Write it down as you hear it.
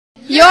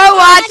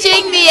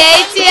watching the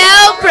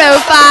ATL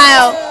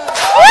profile.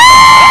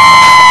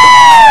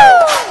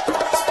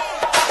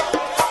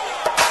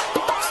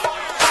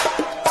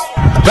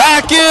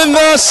 Back in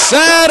the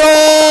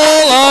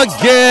saddle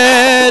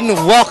again.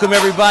 Welcome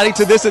everybody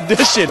to this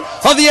edition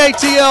of the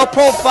ATL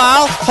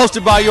Profile,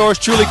 hosted by yours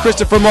truly,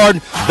 Christopher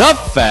Martin, the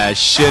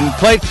Fashion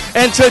Plate.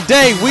 And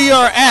today we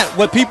are at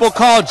what people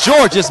call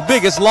Georgia's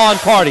biggest lawn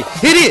party.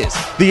 It is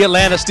the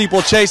Atlanta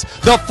Steeplechase,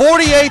 the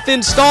 48th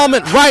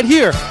installment right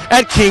here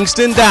at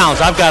Kingston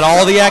Downs. I've got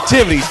all the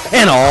activities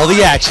and all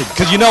the action,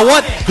 because you know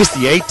what? It's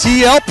the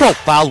ATL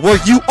Profile, where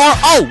you are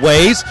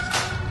always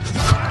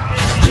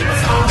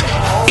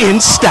in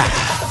style.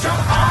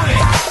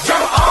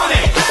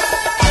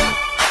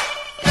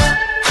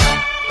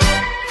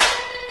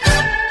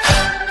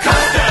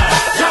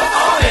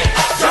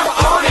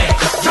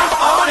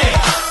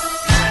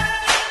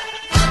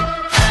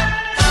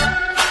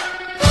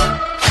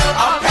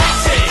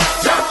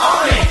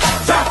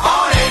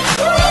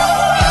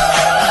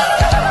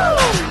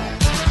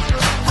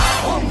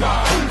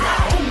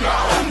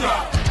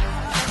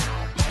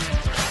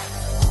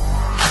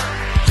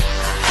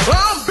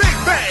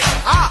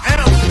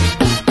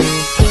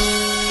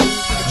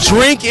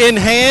 Drink in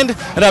hand,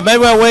 and I made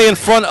my way in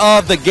front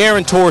of the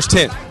Guarantor's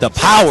tent, the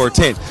power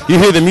tent. You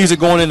hear the music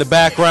going in the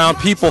background,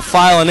 people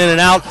filing in and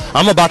out.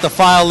 I'm about to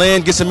file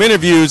in, get some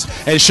interviews,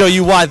 and show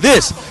you why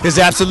this is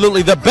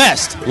absolutely the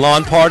best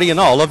lawn party in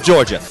all of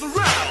Georgia.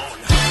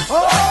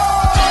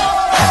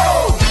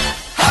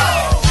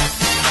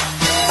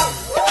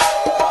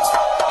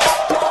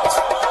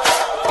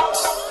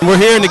 We're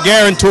here in the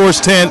Guarantor's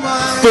tent,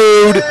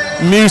 food,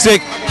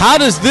 music. How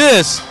does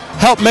this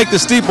help make the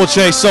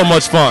steeplechase so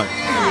much fun?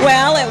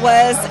 Well, it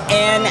was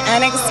an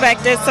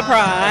unexpected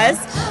surprise.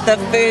 The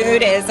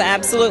food is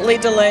absolutely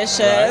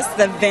delicious.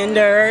 The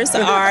vendors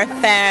are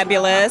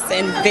fabulous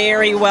and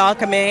very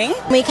welcoming.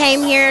 We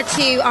came here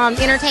to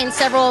entertain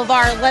several of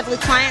our lovely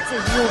clients,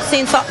 as you'll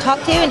soon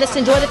talk to, and just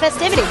enjoy the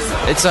festivities.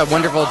 It's a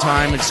wonderful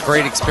time. It's a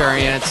great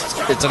experience.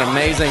 It's an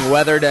amazing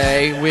weather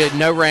day. We had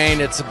no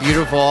rain. It's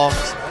beautiful.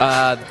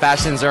 The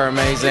fashions are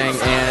amazing,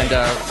 and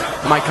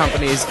my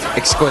company is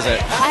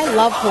exquisite. I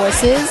love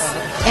horses,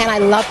 and I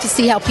love to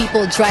see how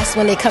people dress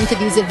when they come to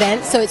these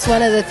events. So it's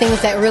one of the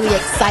things that really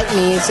excite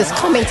me, is just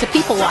coming to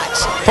people watch.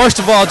 First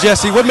of all,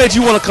 Jesse, what made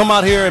you want to come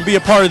out here and be a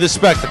part of this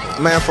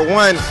spectacle? Man, for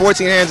one,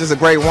 14 Hands is a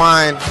great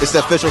wine. It's the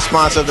official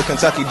sponsor of the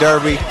Kentucky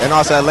Derby and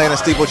also Atlanta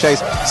Steeplechase.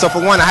 So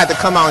for one, I had to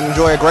come out and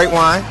enjoy a great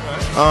wine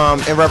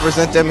and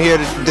represent them here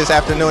this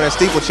afternoon at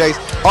Steeplechase.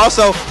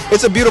 Also,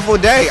 it's a beautiful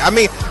day. I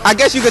mean, I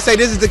guess you could say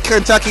this is the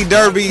Kentucky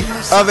Derby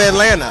of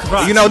Atlanta.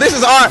 Right. You know, this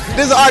is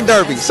our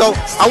derby. So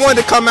I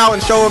wanted to come out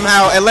and show them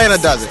how Atlanta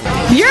does it.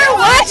 You're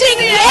watching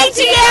the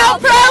ATL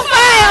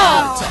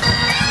profile.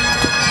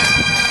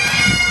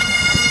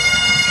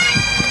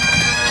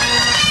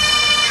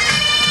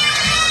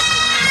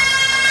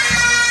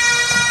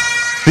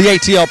 The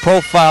ATL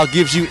Profile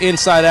gives you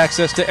inside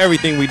access to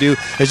everything we do.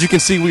 As you can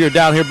see, we are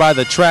down here by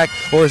the track,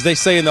 or as they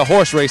say in the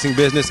horse racing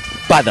business,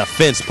 by the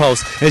fence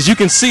post. As you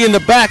can see in the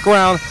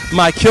background,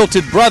 my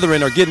kilted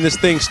brethren are getting this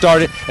thing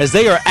started, as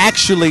they are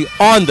actually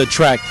on the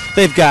track.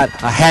 They've got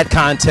a hat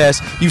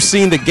contest. You've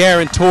seen the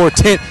Guarantor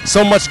tent.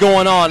 So much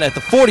going on at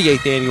the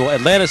 48th annual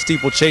Atlanta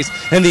Steeplechase,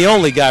 and the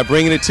only guy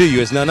bringing it to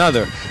you is none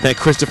other than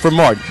Christopher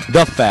Martin,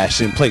 the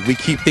Fashion Plate. We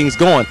keep things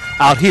going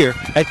out here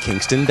at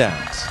Kingston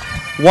Downs.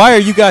 Why are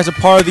you guys a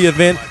part of the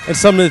event and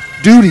some of the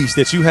duties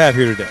that you have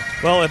here today?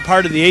 Well, a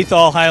part of the 8th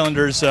All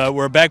Highlanders,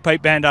 we're a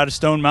bagpipe band out of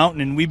Stone Mountain,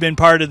 and we've been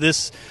part of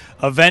this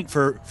event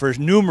for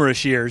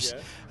numerous years.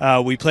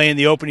 We play in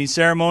the opening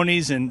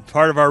ceremonies, and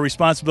part of our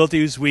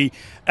responsibility is we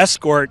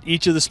escort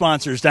each of the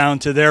sponsors down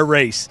to their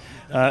race.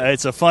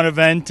 It's a fun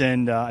event,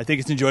 and I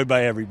think it's enjoyed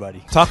by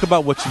everybody. Talk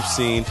about what you've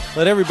seen.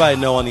 Let everybody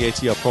know on the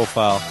ATL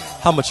Profile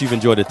how much you've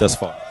enjoyed it thus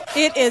far.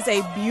 It is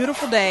a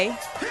beautiful day.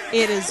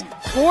 It is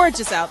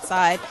gorgeous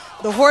outside.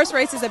 The horse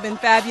races have been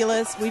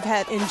fabulous. We've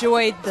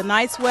enjoyed the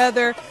nice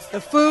weather,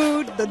 the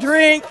food, the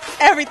drink,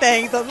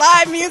 everything. The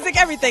live music,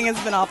 everything has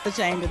been off the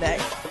chain today.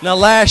 Now,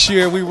 last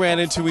year we ran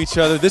into each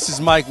other. This is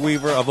Mike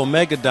Weaver of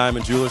Omega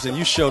Diamond Jewelers, and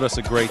you showed us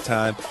a great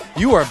time.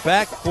 You are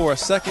back for a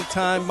second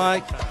time,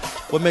 Mike.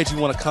 What made you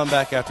want to come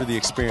back after the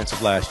experience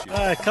of last year?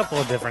 A couple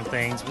of different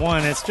things.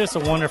 One, it's just a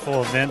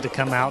wonderful event to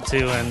come out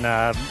to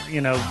and,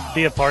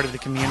 be a part of the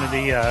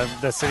community,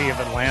 the city of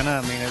Atlanta.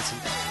 I mean,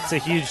 it's a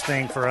huge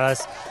thing for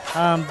us.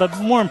 But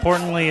more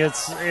importantly,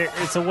 it's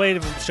a way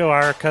to show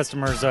our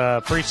customers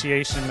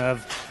appreciation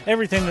of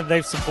everything that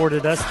they've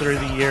supported us through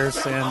the years.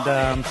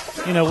 And,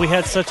 we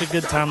had such a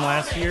good time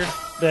last year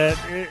that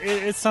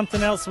it's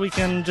something else we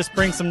can just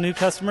bring some new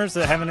customers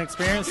that haven't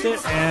experienced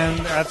it.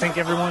 And I think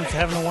everyone's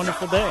having a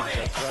wonderful day.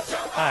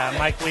 Hi, I'm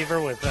Mike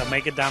Weaver with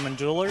Omega Diamond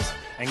Jewelers,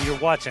 and you're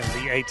watching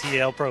the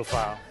ATL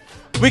Profile.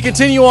 We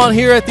continue on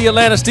here at the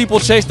Atlanta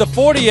Steeplechase, the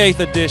 48th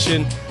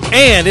edition,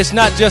 and it's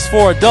not just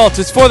for adults,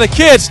 it's for the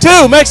kids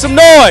too. Make some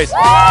noise.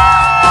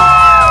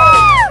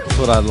 That's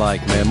what I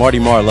like, man. Marty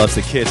Marr loves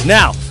the kids.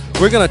 Now,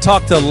 we're going to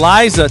talk to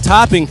Liza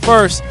Topping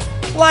first.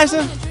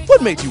 Liza,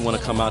 What made you want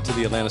to come out to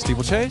the Atlanta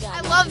Steeplechase? I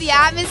love the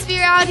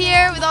atmosphere out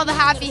here with all the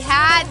happy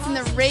hats and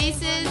the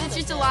races. It's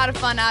just a lot of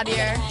fun out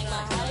here.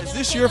 Is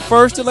this your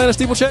first Atlanta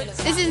Steeplechase?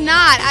 This is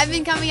not. I've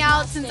been coming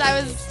out since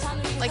I was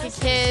like a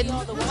kid.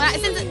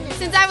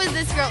 Since I was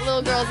this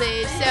little girl's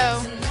age,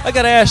 so. I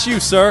got to ask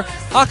you, sir,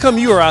 how come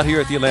you are out here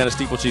at the Atlanta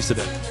Steeplechase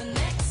today?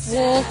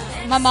 Well,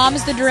 my mom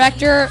is the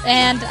director,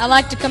 and I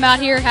like to come out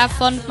here, have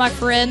fun with my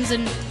friends,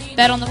 and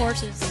bet on the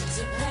horses.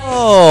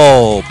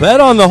 Oh,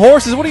 bet on the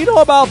horses. What do you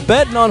know about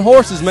betting on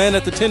horses, man,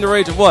 at the tender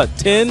age of what,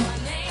 10?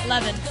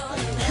 11.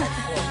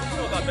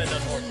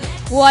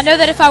 Well, I know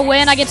that if I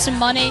win, I get some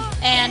money,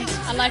 and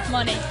I like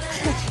money.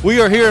 We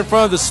are here in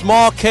front of the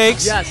Small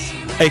Cakes, Yes.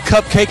 a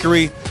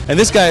cupcakery, and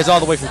this guy is all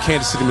the way from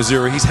Kansas City,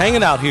 Missouri. He's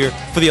hanging out here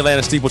for the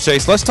Atlanta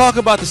Steeplechase. Let's talk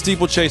about the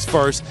Steeplechase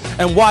first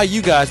and why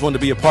you guys want to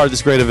be a part of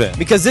this great event.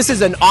 Because this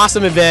is an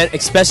awesome event,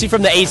 especially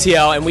from the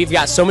ATL, and we've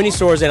got so many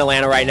stores in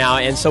Atlanta right now,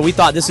 and so we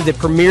thought this was the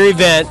premier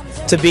event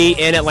to be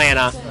in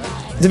Atlanta.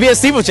 To be a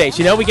steeplechase,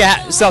 you know, we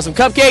can sell some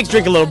cupcakes,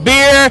 drink a little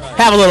beer,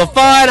 have a little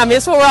fun. I mean,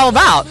 that's what we're all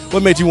about.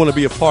 What made you want to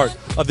be a part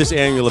of this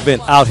annual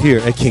event out here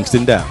at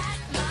Kingston Downs?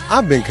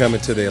 I've been coming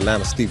to the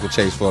Atlanta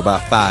Steeplechase for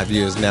about 5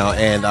 years now,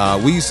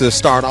 and we used to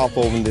start off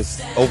over in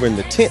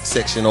the tent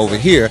section over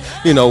here,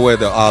 you know, where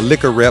the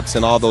liquor reps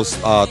and all those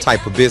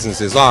type of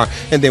businesses are,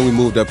 and then we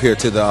moved up here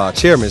to the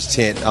chairman's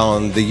tent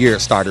on the year it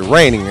started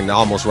raining, and it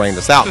almost rained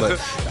us out,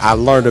 but I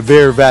learned a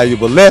very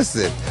valuable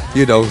lesson,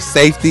 you know,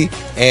 safety,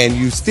 and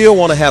you still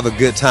want to have a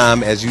good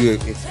time as you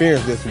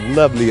experience this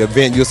lovely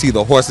event. You'll see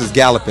the horses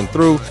galloping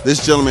through.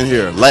 This gentleman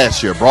here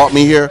last year brought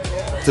me here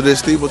to this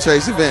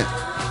steeplechase event.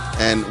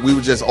 And we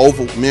were just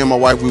me and my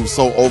wife, we were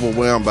so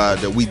overwhelmed by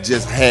it that we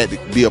just had to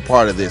be a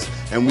part of this.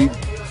 And we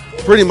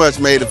pretty much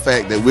made the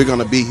fact that we're going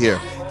to be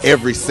here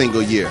every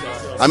single year.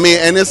 I mean,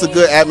 and it's a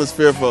good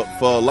atmosphere for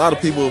a lot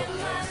of people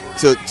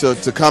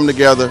to come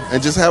together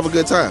and just have a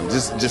good time.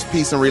 Just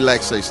peace and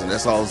relaxation.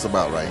 That's all it's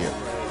about right here.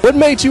 What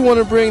made you want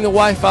to bring the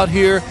wife out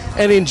here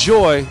and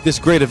enjoy this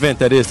great event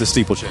that is the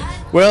Steeplechase?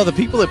 Well, the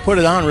people that put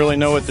it on really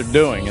know what they're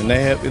doing, and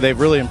they've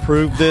really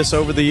improved this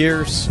over the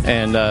years.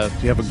 And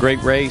you have a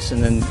great race,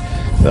 and then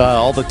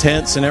all the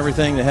tents and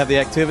everything that have the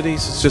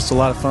activities. It's just a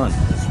lot of fun.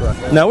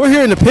 Now we're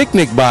here in the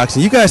picnic box,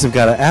 and you guys have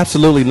got an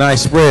absolutely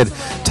nice spread.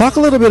 Talk a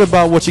little bit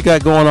about what you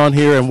got going on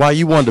here and why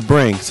you wanted to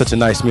bring such a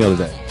nice meal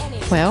today.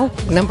 Well,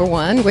 number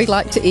one, we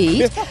like to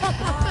eat.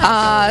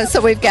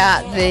 So we've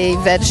got the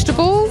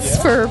vegetables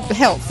for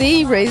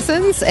healthy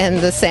reasons, and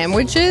the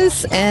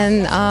sandwiches,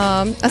 and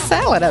a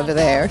salad over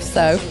there.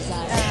 So,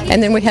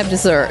 and then we have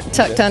dessert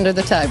tucked under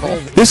the table.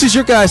 This is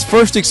your guys'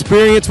 first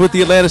experience with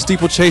the Atlanta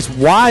Steeplechase.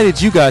 Why did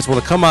you guys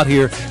want to come out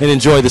here and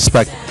enjoy this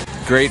spectacle?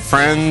 Great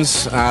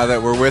friends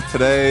that we're with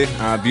today.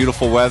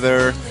 Beautiful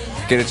weather.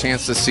 Get a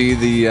chance to see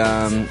the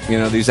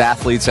these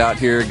athletes out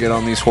here get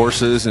on these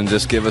horses and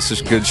just give us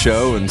a good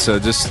show. And so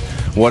just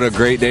what a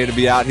great day to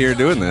be out here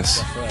doing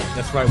this.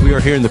 That's right. We are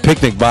here in the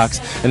picnic box,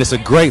 and it's a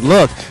great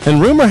look.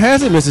 And rumor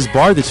has it, Mrs.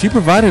 Bard, that you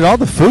provided all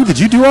the food. Did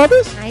you do all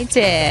this? I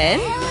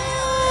did.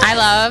 I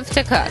love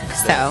to cook,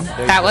 so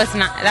that was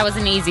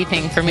an easy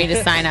thing for me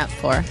to sign up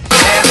for.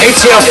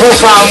 ATL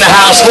Profile in the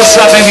house. What's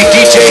up, baby?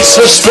 DJ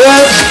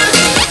Suspect.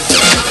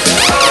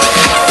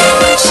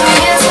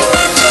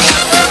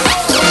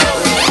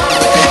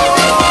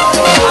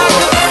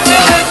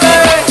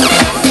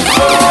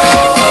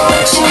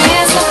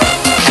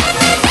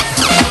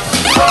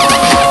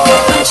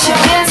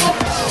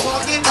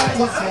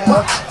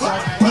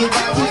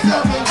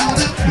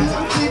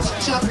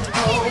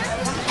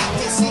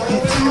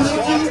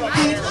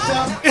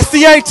 It's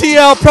the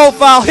ATL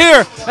Profile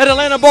here at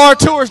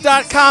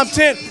AtlantaBarTours.com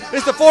tent.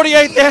 It's the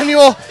 48th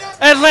annual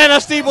Atlanta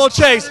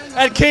Steeplechase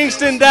at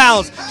Kingston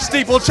Downs.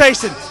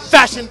 Steeplechasing,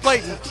 fashion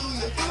plating,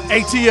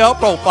 ATL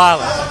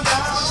Profiling.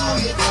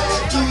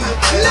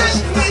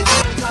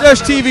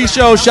 There's TV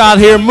shows shot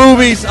here,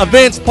 movies,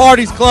 events,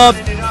 parties, clubs.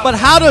 But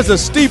how does a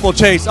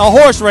steeplechase, a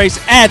horse race,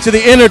 add to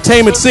the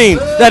entertainment scene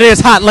that is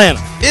Hotlanta?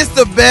 It's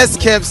the best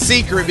kept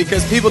secret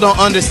because people don't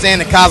understand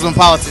the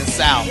cosmopolitan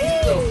South.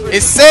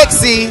 It's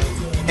sexy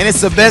and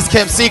it's the best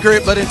kept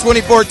secret, but in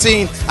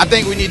 2014, I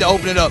think we need to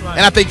open it up,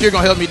 and I think you're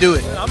going to help me do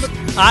it.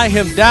 I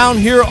am down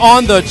here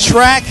on the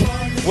track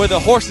where the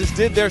horses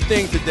did their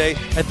thing today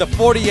at the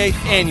 48th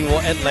annual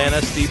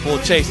Atlanta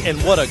Steeplechase,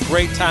 and what a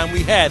great time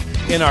we had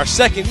in our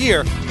second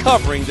year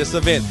covering this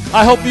event.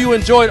 I hope you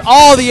enjoyed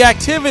all the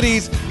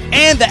activities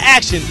and the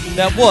action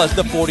that was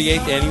the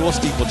 48th annual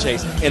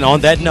Steeplechase. And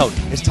on that note,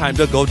 it's time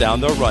to go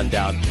down the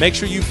rundown. Make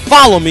sure you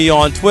follow me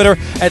on Twitter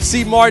at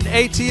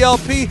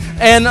CMartinATLP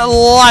and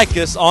like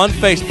us on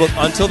Facebook.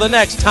 Until the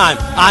next time,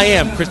 I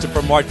am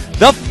Christopher Martin,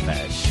 the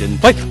Fashion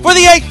Plate for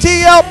the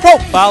ATL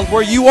Profile,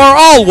 where you are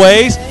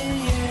always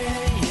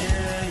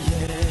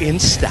in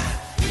style.